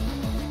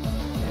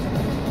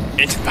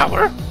 Ancient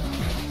power?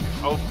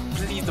 Oh,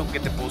 please don't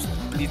get the boost.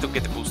 Please don't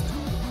get the boost.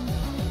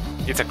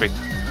 It's a crit.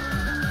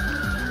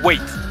 Wait.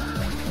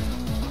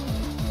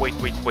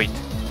 Wait.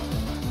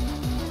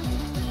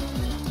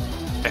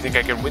 I think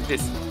I can win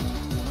this.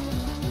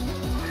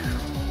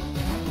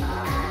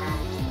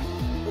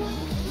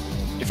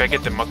 If I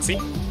get the Moxie.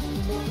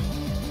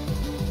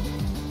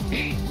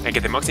 I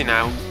get the Moxie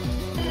now.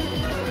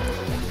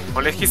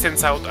 Unless he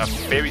sends out a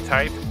fairy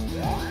type.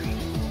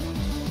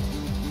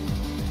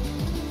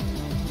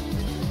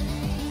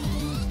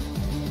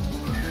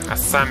 A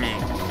Sammy.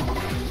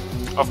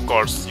 Of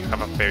course, you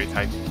have a fairy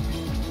type.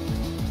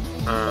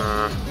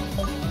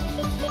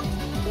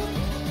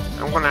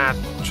 I'm gonna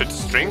try to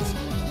strength.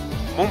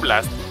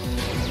 Moonblast.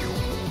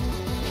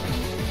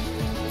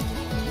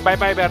 Bye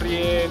bye,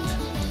 Barriet.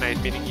 Nice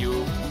meeting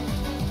you.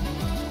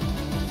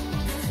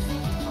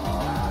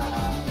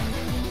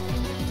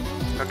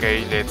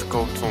 Okay, let's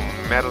go to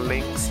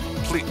Merlings.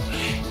 Please.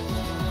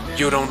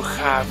 You don't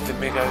have the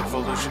Mega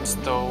Evolution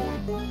Stone.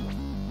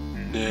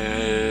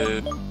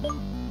 No.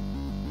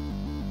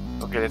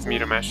 Okay, let's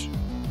Meteor Mash.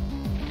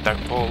 Dark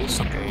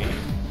Pulse, okay.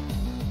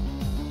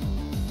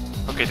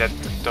 Okay, that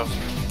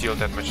doesn't deal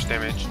that much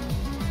damage.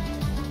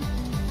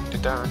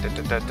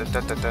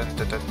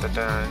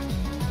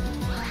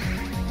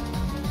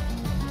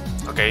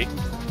 Okay.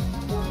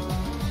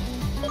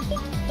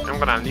 I'm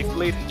gonna Leaf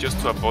Blade just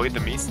to avoid the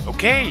miss.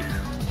 Okay!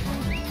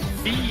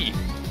 V!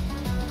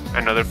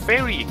 Another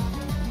fairy!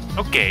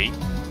 Okay.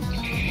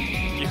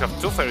 You have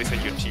two fairies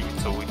on your team,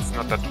 so it's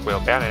not that well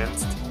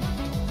balanced.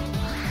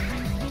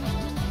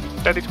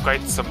 That did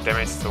quite some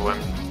damage, so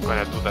I'm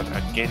gonna do that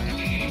again.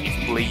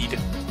 Leaf Blade.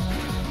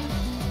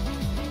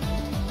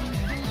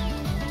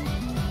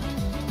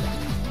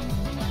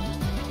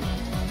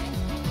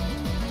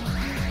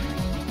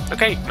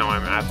 Okay, now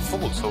I'm at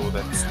full, so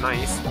that's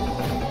nice.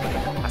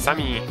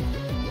 Asami.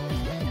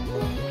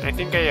 I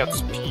think I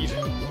outspeed.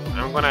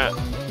 I'm gonna...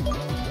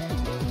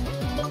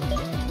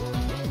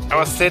 I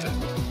was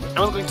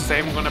going to say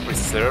I'm gonna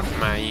preserve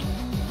my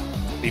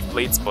Leaf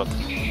Blades, but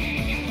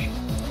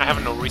I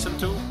have no reason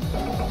to.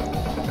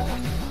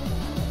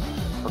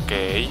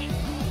 Okay.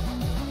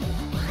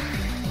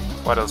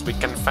 What else we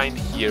can find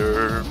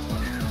here?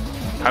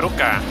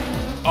 Haruka!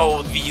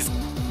 Oh, these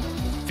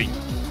things.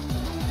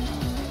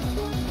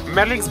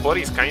 Merling's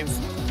body is kind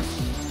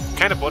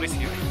of bodies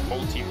his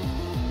whole team.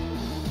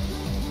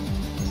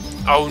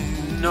 Oh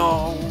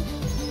no!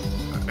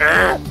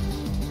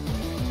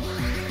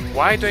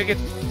 Why do I get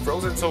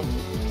frozen so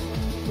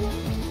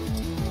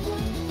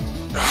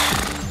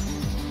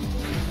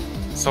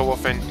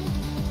often?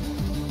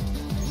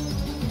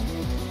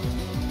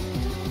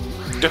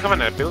 Do you have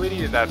an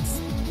ability that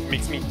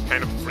makes me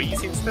kind of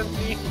freeze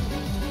instantly?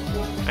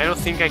 I don't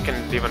think I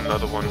can leave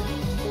another one.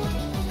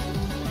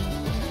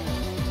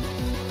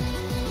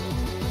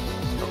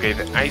 Okay,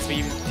 the Ice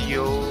Beam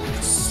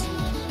deals...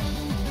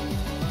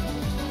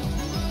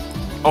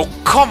 Oh,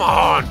 come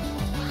on!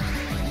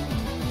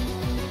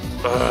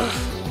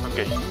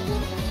 Okay.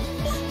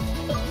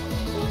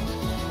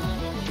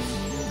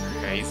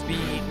 Ice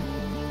Beam.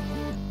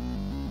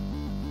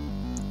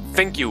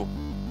 Thank you.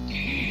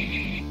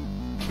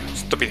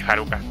 Stupid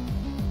Haruka.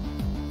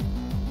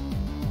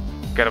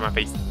 Get out of my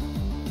face.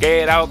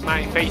 Get out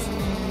my face!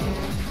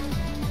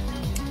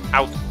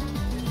 Out.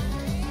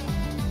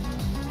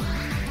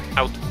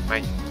 Out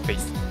my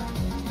face.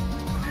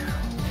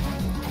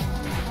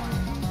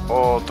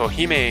 Oh,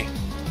 Tohime.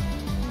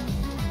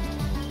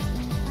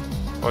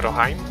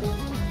 Oroheim.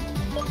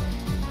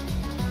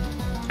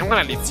 I'm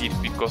gonna lead Seed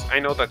because I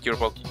know that you're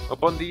bulky.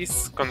 Upon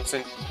this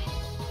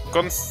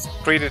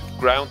consecrated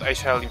ground, I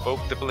shall invoke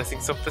the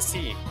blessings of the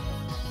sea.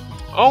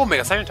 Oh,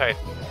 Mega Scientide.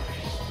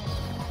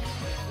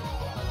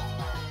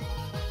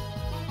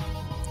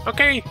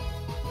 Okay.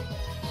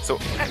 So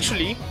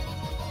actually,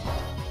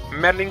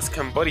 Merlings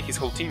can body his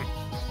whole team.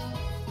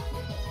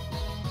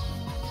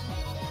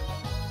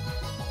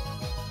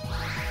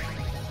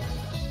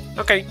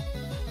 Okay.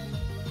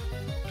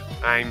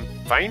 I'm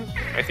fine,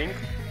 I think.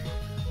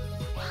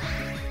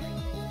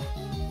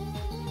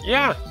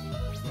 Yeah,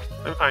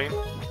 I'm fine.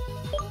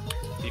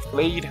 Leaf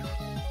Blade,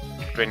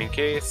 Draining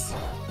Case,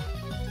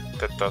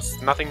 that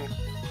does nothing.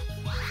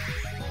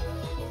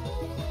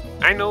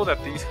 I know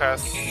that this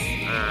has,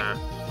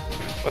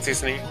 what's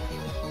his name?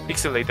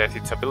 Pixelate as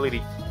its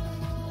ability.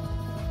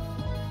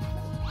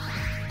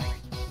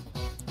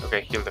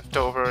 Okay, heal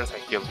leftovers, I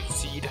heal the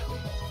Seed.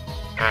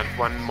 And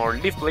one more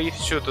Leaf Blade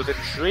should do the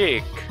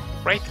trick,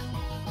 right?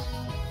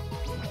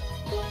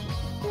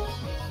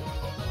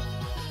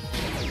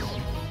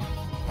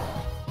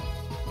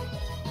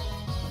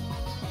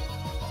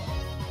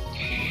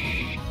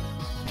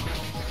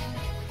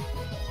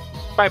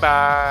 Bye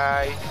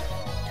bye.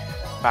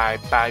 Bye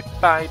bye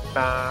bye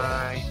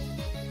bye.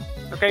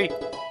 Okay.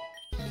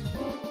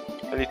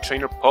 Elite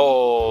Trainer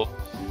Paul.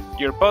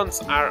 Your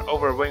bonds are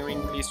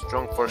overwhelmingly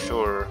strong for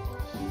sure.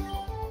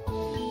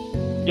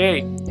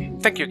 Yay!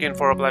 Thank you again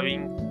for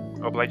obliging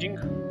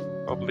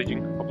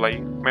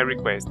my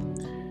request.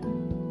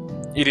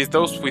 It is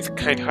those with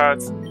kind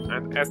hearts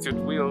and astute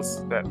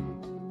wills that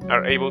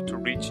are able to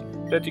reach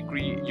the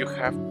degree you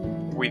have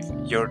with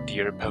your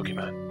dear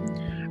Pokémon.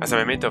 As a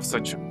memento of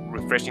such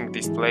refreshing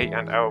display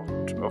and out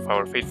of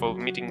our faithful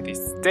meeting this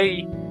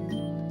day,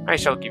 I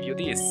shall give you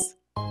this.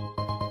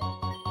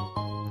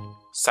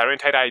 Siren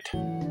Tie-Dyed.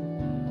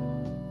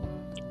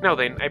 Now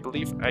then, I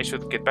believe I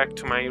should get back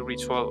to my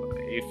ritual.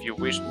 If you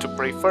wish to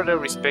pay further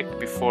respect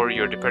before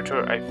your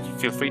departure, I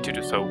feel free to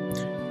do so,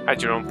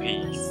 at your own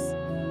pace.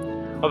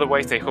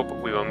 Otherwise, I hope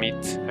we will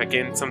meet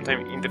again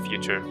sometime in the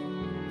future.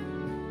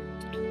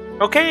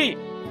 Okay!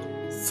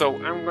 So,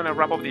 I'm gonna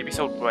wrap up the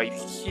episode right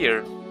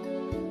here.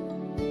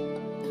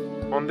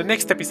 On the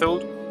next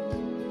episode,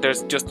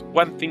 there's just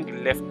one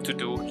thing left to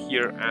do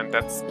here, and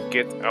that's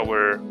get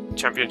our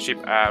championship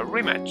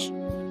rematch,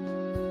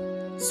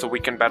 so we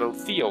can battle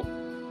Theo.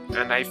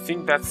 And I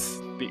think that's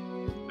the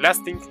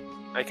last thing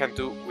I can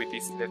do with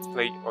this Let's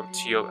Play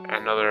until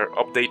another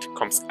update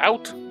comes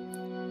out.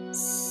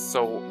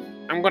 So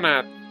I'm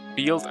gonna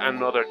build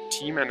another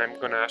team and I'm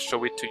gonna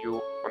show it to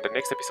you on the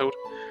next episode,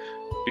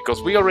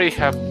 because we already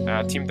have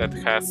a team that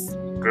has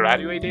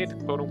graduated,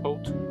 quote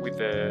unquote, with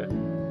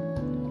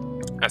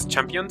as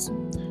champions.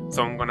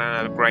 So I'm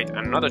gonna write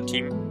another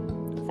team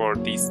for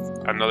this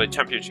another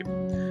championship.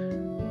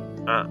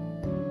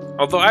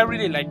 Although I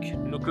really like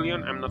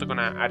Nucleon, I'm not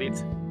gonna add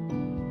it.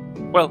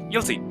 Well,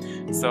 you'll see.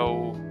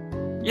 So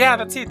yeah,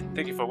 that's it.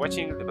 Thank you for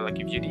watching. Leave a like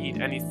if you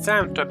did, and it's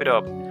time to wrap it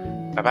up.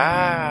 Bye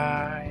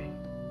bye.